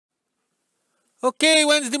Okay,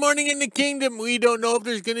 Wednesday morning in the kingdom. We don't know if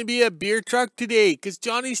there's going to be a beer truck today because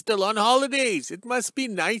Johnny's still on holidays. It must be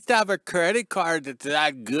nice to have a credit card that's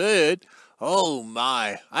that good. Oh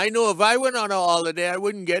my. I know if I went on a holiday, I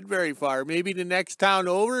wouldn't get very far. Maybe the next town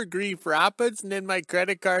over, Grief Rapids, and then my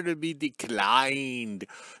credit card would be declined.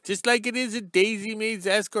 Just like it is at Daisy Mae's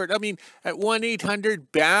Escort. I mean, at 1-800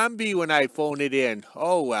 Bambi when I phone it in.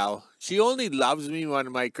 Oh well. She only loves me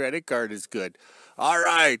when my credit card is good. All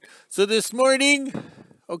right. So this morning,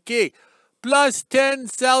 okay, plus 10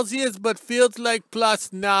 Celsius, but feels like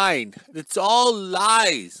plus 9. It's all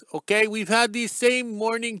lies. Okay, we've had these same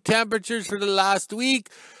morning temperatures for the last week.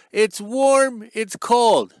 It's warm, it's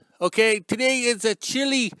cold. Okay, today is a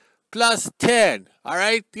chilly plus 10. All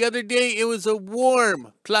right, the other day it was a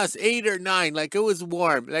warm plus 8 or 9. Like it was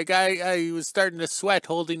warm. Like I was starting to sweat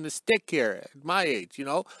holding the stick here at my age, you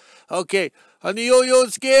know. Okay, on the yo-yo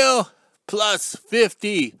scale, plus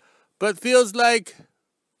 50, but feels like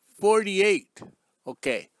 48.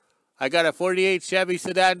 Okay, I got a 48 Chevy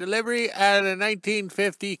sedan delivery and a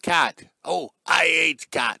 1950 cat. Oh,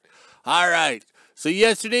 IH cat. All right. So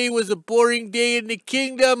yesterday was a boring day in the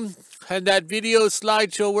kingdom, and that video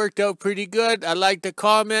slideshow worked out pretty good. I like the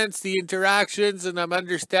comments, the interactions, and I'm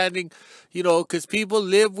understanding, you know, because people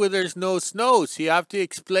live where there's no snow, so you have to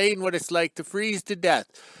explain what it's like to freeze to death.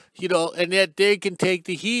 You know, and yet they can take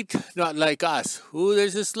the heat, not like us. Ooh,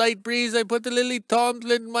 there's a slight breeze. I put the Lily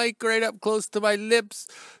Tomlin mic right up close to my lips,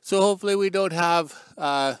 so hopefully we don't have,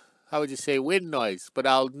 how would you say, wind noise. But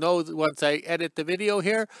I'll know once I edit the video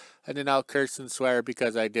here, and then I'll curse and swear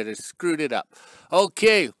because I screwed it up.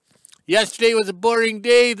 Okay, yesterday was a boring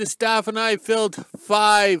day. The staff and I filled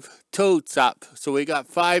 5 totes up. So we got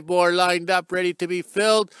 5 more lined up, ready to be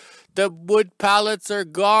filled. The wood pallets are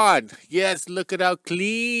gone. Yes, look at how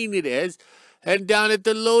clean it is. And down at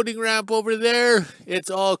the loading ramp over there, it's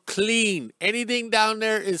all clean. Anything down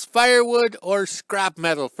there is firewood or scrap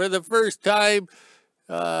metal. For the first time,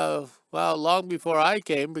 well, long before I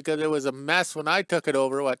came, because it was a mess when I took it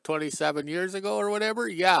over, what, 27 years ago or whatever?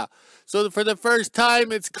 Yeah. So for the first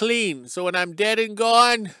time, it's clean. So when I'm dead and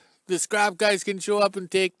gone, the scrap guys can show up and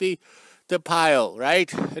take the pile,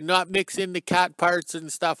 right? And not mix in the cat parts and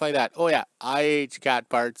stuff like that. Oh yeah, IH cat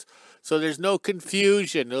parts. So there's no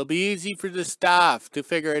confusion. It'll be easy for the staff to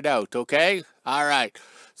figure it out, okay? All right.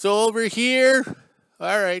 So over here,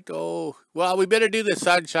 all right. Oh, well, we better do the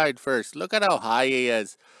sunshine first. Look at how high he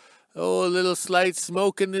is. Oh, a little slight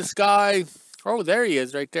smoke in the sky. Oh, there he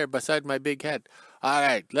is right there beside my big head. All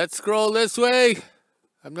right, let's scroll this way.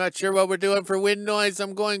 I'm not sure what we're doing for wind noise.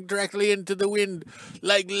 I'm going directly into the wind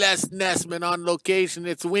like Les Nessman on location.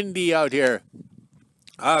 It's windy out here.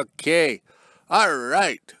 Okay. All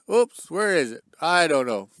right. Oops, where is it? I don't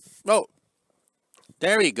know. Oh,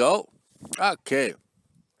 there we go. Okay.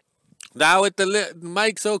 Now with the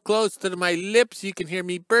mic so close to my lips, you can hear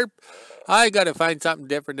me burp. I got to find something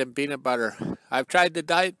different than peanut butter. I've tried the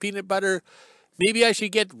diet peanut butter. Maybe I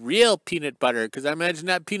should get real peanut butter, because I imagine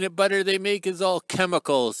that peanut butter they make is all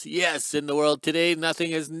chemicals. Yes, in the world today, nothing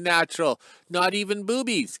is natural. Not even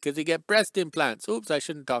boobies, because they get breast implants. Oops, I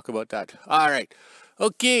shouldn't talk about that. All right.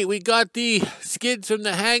 Okay, we got the skids from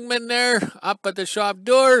the hangman there up at the shop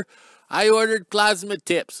door. I ordered plasma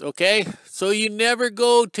tips, okay? So you never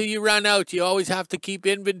go till you run out. You always have to keep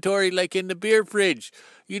inventory like in the beer fridge.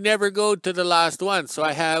 You never go to the last one. So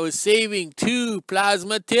I was saving 2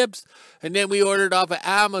 plasma tips, and then we ordered off of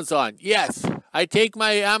Amazon. Yes, I take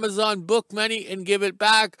my Amazon book money and give it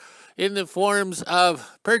back in the forms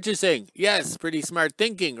of purchasing. Yes, pretty smart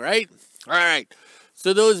thinking, right? All right.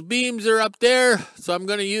 So those beams are up there, so I'm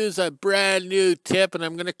going to use a brand new tip, and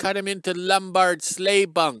I'm going to cut them into Lombard sleigh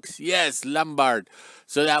bunks. Yes, Lombard.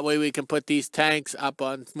 So that way we can put these tanks up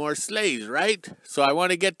on more sleighs, right? So I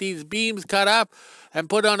want to get these beams cut up and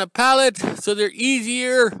put on a pallet so they're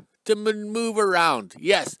easier to move around.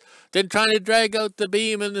 Yes, than trying to drag out the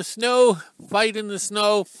beam in the snow, fight in the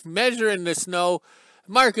snow, measure in the snow,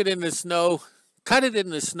 mark it in the snow, cut it in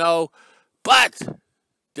the snow, but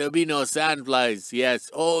there'll be no sandflies. Yes.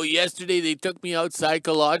 Oh, yesterday they took me out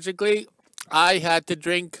psychologically. I had to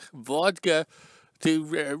drink vodka to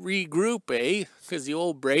regroup, eh? Because the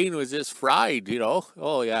old brain was just fried, you know.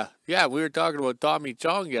 Oh, yeah. Yeah, we were talking about Tommy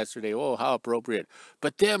Chong yesterday. Oh, how appropriate.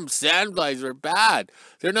 But them sandflies were bad.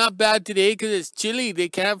 They're not bad today because it's chilly. They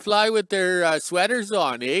can't fly with their sweaters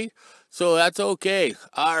on, eh? So that's okay.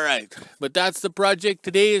 All right. But that's the project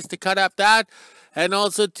today, is to cut up that. And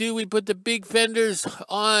also, too, we put the big fenders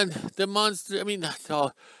on the monster. I mean,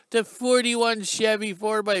 The 41 Chevy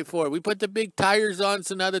 4x4. We put the big tires on,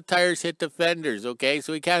 so now the tires hit the fenders, okay?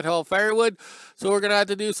 So we can't haul firewood, so we're going to have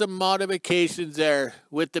to do some modifications there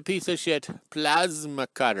with the piece of shit plasma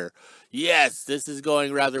cutter. Yes, this is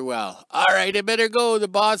going rather well. All right, I better go. The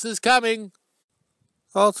boss is coming.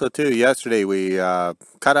 Also, too, yesterday we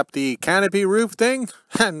cut up the canopy roof thing,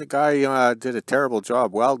 and the guy did a terrible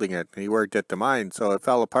job welding it. He worked at the mine, so it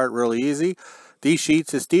fell apart really easy. These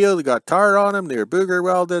sheets of steel, they got tar on them, they were booger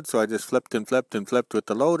welded, so I just flipped and flipped and flipped with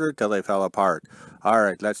the loader till they fell apart.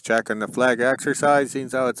 Alright, let's check on the flag exercise,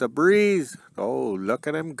 seems how it's a breeze. Oh, look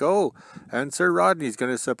at him go. And Sir Rodney's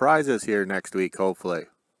going to surprise us here next week, hopefully.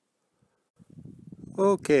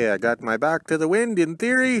 Okay, I got my back to the wind in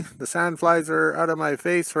theory. The sandflies are out of my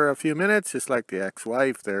face for a few minutes, just like the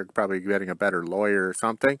ex-wife. They're probably getting a better lawyer or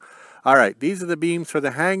something. Alright, these are the beams for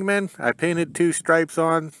the hangman. I painted 2 stripes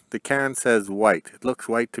on. The can says white. It looks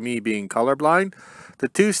white to me being colorblind. The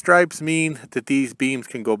 2 stripes mean that these beams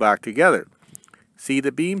can go back together. See,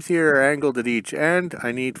 the beams here are angled at each end.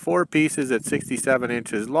 I need 4 pieces at 67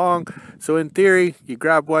 inches long. So in theory, you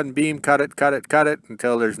grab one beam, cut it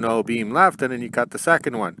until there's no beam left, and then you cut the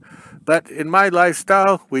second one. But in my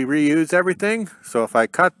lifestyle, we reuse everything. So if I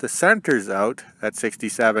cut the centers out at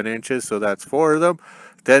 67 inches, so that's 4 of them,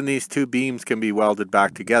 then these 2 beams can be welded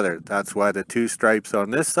back together. That's why the 2 stripes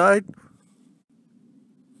on this side.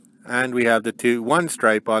 And we have the 1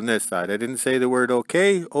 stripe on this side. I didn't say the word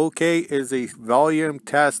okay. Okay is a volume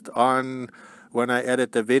test on when I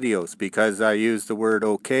edit the videos, because I use the word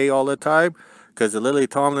okay all the time, because the Lily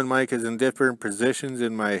Tomlin mic is in different positions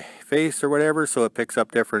in my face or whatever, so it picks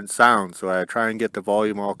up different sounds. So I try and get the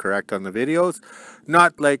volume all correct on the videos.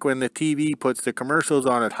 Not like when the TV puts the commercials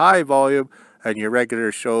on at high volume and your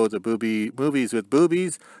regular show the movies with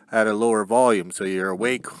boobies at a lower volume, so you're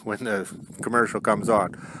awake when the commercial comes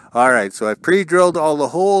on. Alright, so I've pre-drilled all the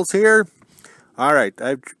holes here. Alright,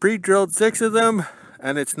 I've pre-drilled 6 of them,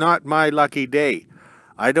 and it's not my lucky day.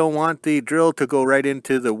 I don't want the drill to go right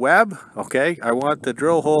into the web, okay? I want the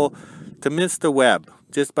drill hole to miss the web,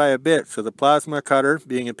 just by a bit, so the plasma cutter,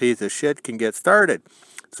 being a piece of shit, can get started.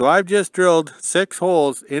 So I've just drilled 6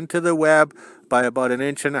 holes into the web by about 1.5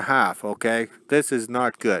 inches, okay? This is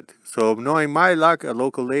not good. So knowing my luck, a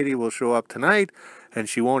local lady will show up tonight, and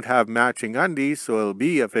she won't have matching undies, so it'll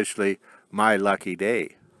be officially my lucky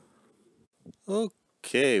day.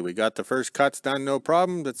 Okay, we got the first cuts done, no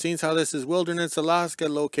problem. But seeing how this is Wilderness, Alaska,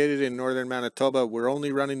 located in northern Manitoba, we're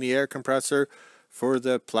only running the air compressor for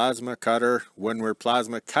the plasma cutter when we're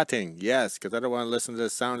plasma cutting. Yes, because I don't want to listen to the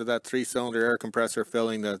sound of that 3-cylinder air compressor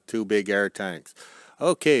filling the 2 big air tanks.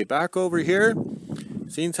 Okay, back over here.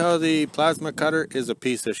 Seeing how the plasma cutter is a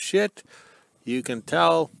piece of shit, you can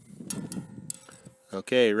tell.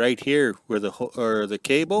 Okay, right here where the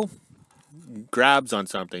cable grabs on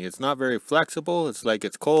something. It's not very flexible. It's like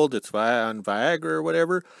it's cold. It's on Viagra or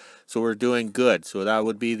whatever. So we're doing good. So that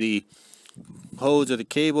would be the hose of the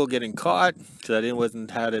cable getting caught, so that it wasn't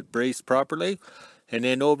had it braced properly. And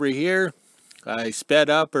then over here, I sped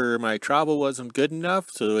up, or my travel wasn't good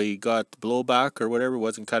enough, so he got the blowback or whatever,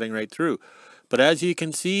 wasn't cutting right through. But as you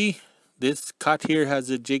can see, this cut here has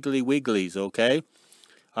the jiggly wigglies, okay?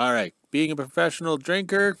 Alright, being a professional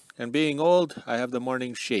drinker and being old, I have the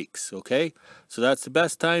morning shakes, okay? So that's the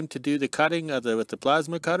best time to do the cutting with the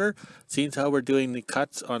plasma cutter. Seeing how we're doing the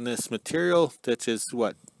cuts on this material, that is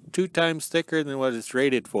what, 2 times thicker than what it's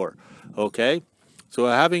rated for, okay? So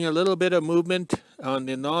having a little bit of movement on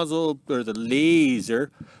the nozzle or the laser,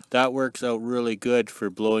 that works out really good for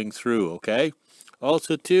blowing through, okay?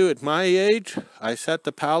 Also too, at my age, I set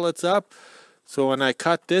the pallets up, so when I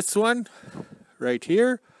cut this one right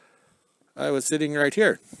here, I was sitting right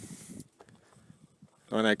here.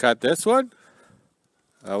 When I cut this one,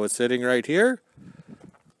 I was sitting right here.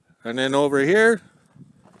 And then over here,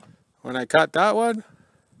 when I cut that one,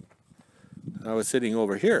 I was sitting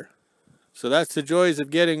over here. So that's the joys of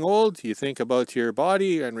getting old. You think about your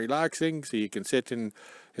body and relaxing, so you can sit and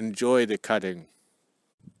enjoy the cutting.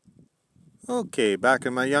 Okay, back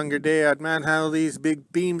in my younger day, I'd manhandle these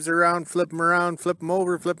big beams around, flip them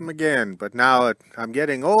over, flip them again. But now I'm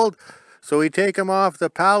getting old, so we take them off the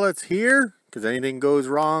pallets here, because anything goes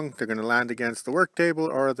wrong, they're going to land against the work table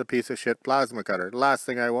or the piece of shit plasma cutter. The last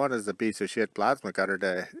thing I want is the piece of shit plasma cutter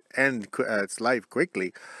to end its life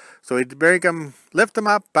quickly. So we break them, lift them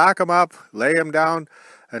up, back them up, lay them down,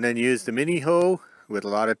 and then use the mini hoe with a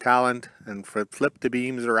lot of talent and flip the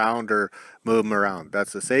beams around or move them around.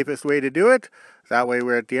 That's the safest way to do it. That way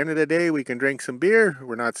we're at the end of the day, we can drink some beer.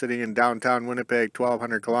 We're not sitting in downtown Winnipeg,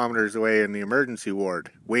 1,200 kilometers away in the emergency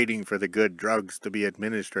ward, waiting for the good drugs to be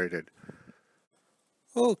administered.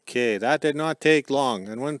 Okay, that did not take long.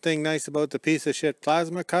 And one thing nice about the piece of shit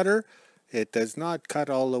plasma cutter, it does not cut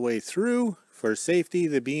all the way through. For safety,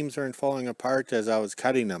 the beams aren't falling apart as I was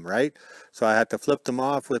cutting them, right? So I had to flip them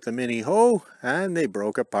off with a mini hoe and they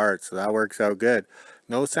broke apart. So that works out good.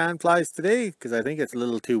 No sandflies today because I think it's a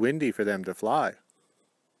little too windy for them to fly.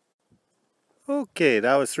 Okay,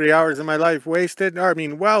 that was 3 hours of my life wasted. I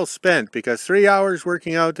mean, well spent, because 3 hours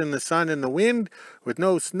working out in the sun and the wind with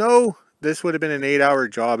no snow, this would have been an 8-hour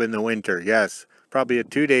job in the winter. Yes, probably a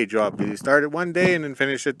 2-day job, because you start it one day and then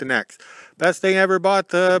finish it the next. Best thing I ever bought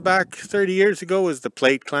back 30 years ago was the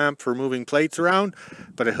plate clamp for moving plates around,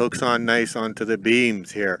 but it hooks on nice onto the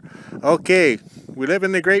beams here. Okay, we live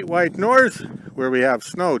in the Great White North, where we have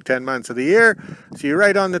snow 10 months of the year. So you're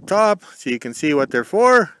right on the top, so you can see what they're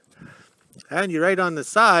for. And you're right on the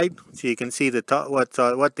side, so you can see the top,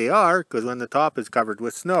 what they are, because when the top is covered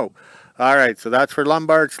with snow. All right, so that's for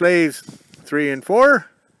Lombard sleighs 3 and 4.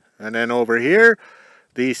 And then over here,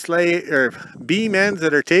 the beam ends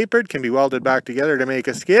that are tapered can be welded back together to make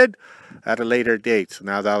a skid at a later date. So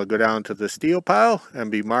now that'll go down to the steel pile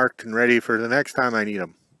and be marked and ready for the next time I need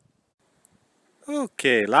them.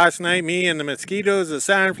 Okay, last night me and the mosquitoes, the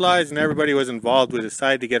sandflies, and everybody was involved. We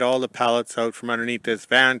decided to get all the pallets out from underneath this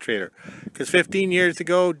van trailer. Because 15 years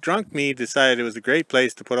ago, drunk me decided it was a great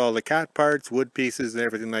place to put all the cat parts, wood pieces, and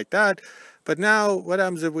everything like that. But now, what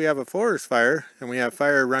happens if we have a forest fire, and we have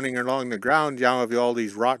fire running along the ground? Now we have all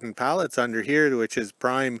these rotten pallets under here, which is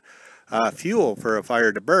prime fuel for a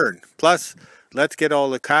fire to burn. Plus, let's get all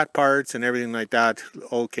the cat parts and everything like that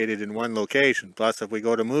located in one location. Plus, if we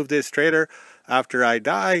go to move this trailer after I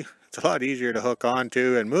die, it's a lot easier to hook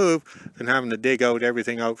onto and move than having to dig out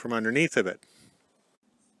everything out from underneath of it.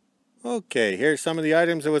 Okay, here's some of the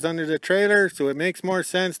items that was under the trailer, so it makes more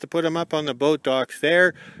sense to put them up on the boat docks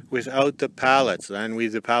there without the pallets. And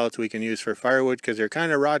the pallets we can use for firewood because they're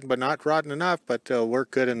kind of rotten, but not rotten enough, but they'll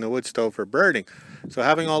work good in the wood stove for burning. So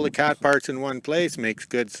having all the cat parts in one place makes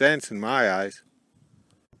good sense in my eyes.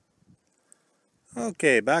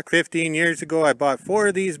 Okay, back 15 years ago, I bought 4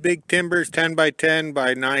 of these big timbers, 10 by 10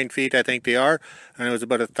 by 9 feet, I think they are, and it was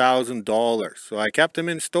about $1,000. So I kept them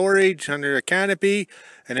in storage under a canopy,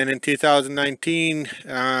 and then in 2019,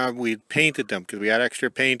 we painted them because we had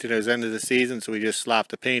extra paint and it was end of the season, so we just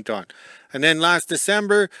slapped the paint on. And then last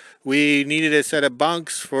December, we needed a set of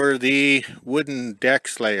bunks for the wooden deck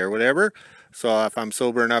sleigh or whatever. So if I'm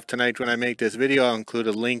sober enough tonight when I make this video, I'll include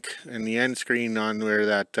a link in the end screen on where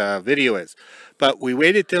that video is. But we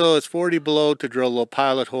waited till it was 40 below to drill little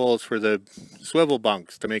pilot holes for the swivel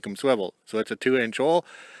bunks to make them swivel. So it's a 2-inch hole.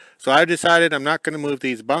 So I decided I'm not going to move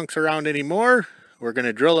these bunks around anymore. We're going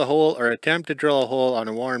to drill a hole, or attempt to drill a hole on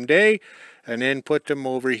a warm day, and then put them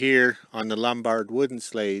over here on the Lombard wooden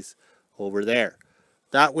sleighs over there.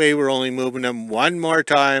 That way we're only moving them one more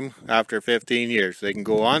time after 15 years. They can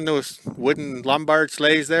go on those wooden Lombard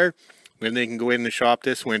sleighs there, then they can go in the shop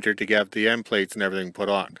this winter to get the end plates and everything put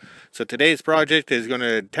on. So today's project is going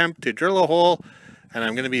to attempt to drill a hole, and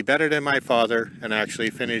I'm going to be better than my father and actually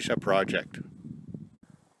finish a project.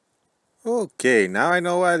 Okay, now I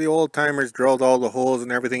know why the old timers drilled all the holes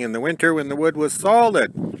and everything in the winter when the wood was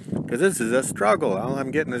solid. Because this is a struggle. All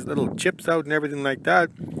I'm getting is little chips out and everything like that.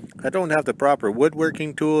 I don't have the proper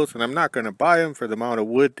woodworking tools, and I'm not going to buy them for the amount of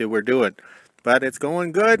wood that we're doing. But it's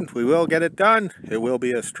going good. We will get it done. It will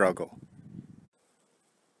be a struggle.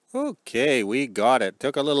 Okay, we got it.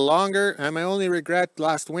 Took a little longer, and my only regret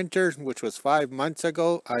last winter, which was 5 months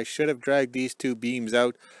ago, I should have dragged these 2 beams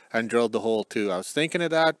out and drilled the hole too. I was thinking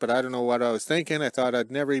of that, but I don't know what I was thinking. I thought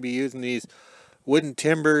I'd never be using these wooden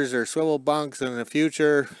timbers or swivel bunks in the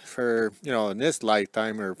future for, in this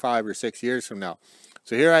lifetime or 5 or 6 years from now.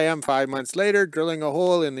 So here I am 5 months later, drilling a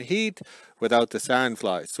hole in the heat without the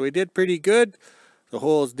sandflies. So we did pretty good. The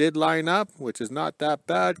holes did line up, which is not that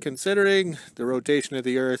bad considering the rotation of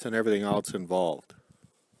the earth and everything else involved.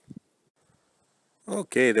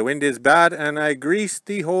 Okay, the wind is bad, and I greased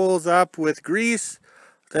the holes up with grease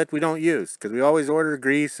that we don't use, because we always order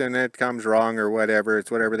grease and it comes wrong or whatever. It's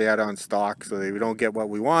whatever they had on stock, so we don't get what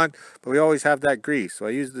we want, but we always have that grease. So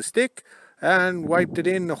I used the stick and wiped it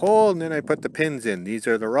in the hole, and then I put the pins in. These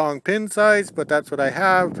are the wrong pin size, but that's what I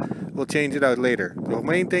have. We'll change it out later. The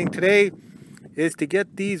main thing today is to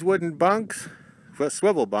get these wooden bunks,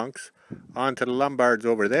 swivel bunks, onto the Lombards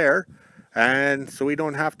over there, and so we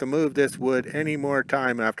don't have to move this wood any more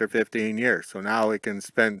time after 15 years. So now we can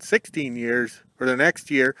spend 16 years, or the next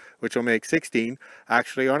year, which will make 16,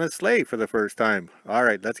 actually on a sleigh for the first time. All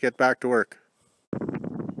right, let's get back to work.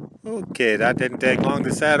 Okay, that didn't take long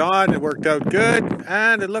to set on. It worked out good,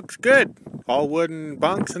 and it looks good. All wooden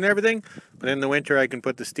bunks and everything. But in the winter I can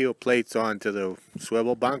put the steel plates onto the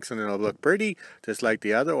swivel bunks and it'll look pretty, just like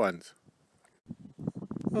the other ones.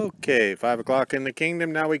 Okay, 5 o'clock in the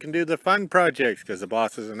kingdom. Now we can do the fun projects because the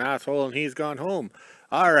boss is an asshole and he's gone home.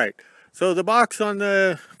 Alright, so the box on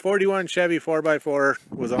the 41 Chevy 4x4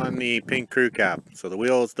 was on the pink crew cab. So the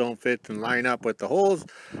wheels don't fit and line up with the holes.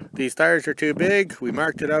 These tires are too big. We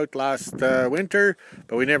marked it out last winter,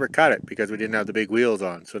 but we never cut it because we didn't have the big wheels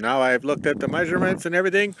on. So now I've looked at the measurements and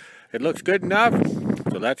everything. It looks good enough.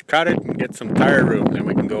 So let's cut it and get some tire room. Then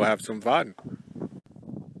we can go have some fun.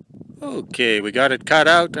 Okay, we got it cut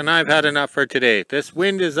out and I've had enough for today. This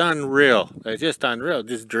wind is unreal. It's just unreal. It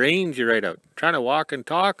just drains you right out. I'm trying to walk and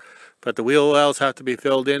talk, but the wheel wells have to be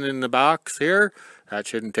filled in the box here. That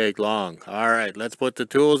shouldn't take long. Alright, let's put the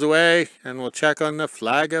tools away and we'll check on the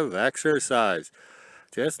flag of exercise.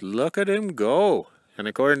 Just look at him go. And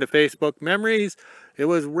according to Facebook memories, it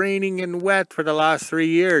was raining and wet for the last 3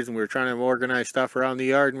 years and we were trying to organize stuff around the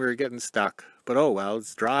yard and we were getting stuck. But oh well,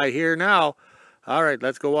 it's dry here now. Alright,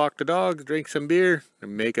 let's go walk the dogs, drink some beer,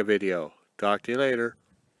 and make a video. Talk to you later.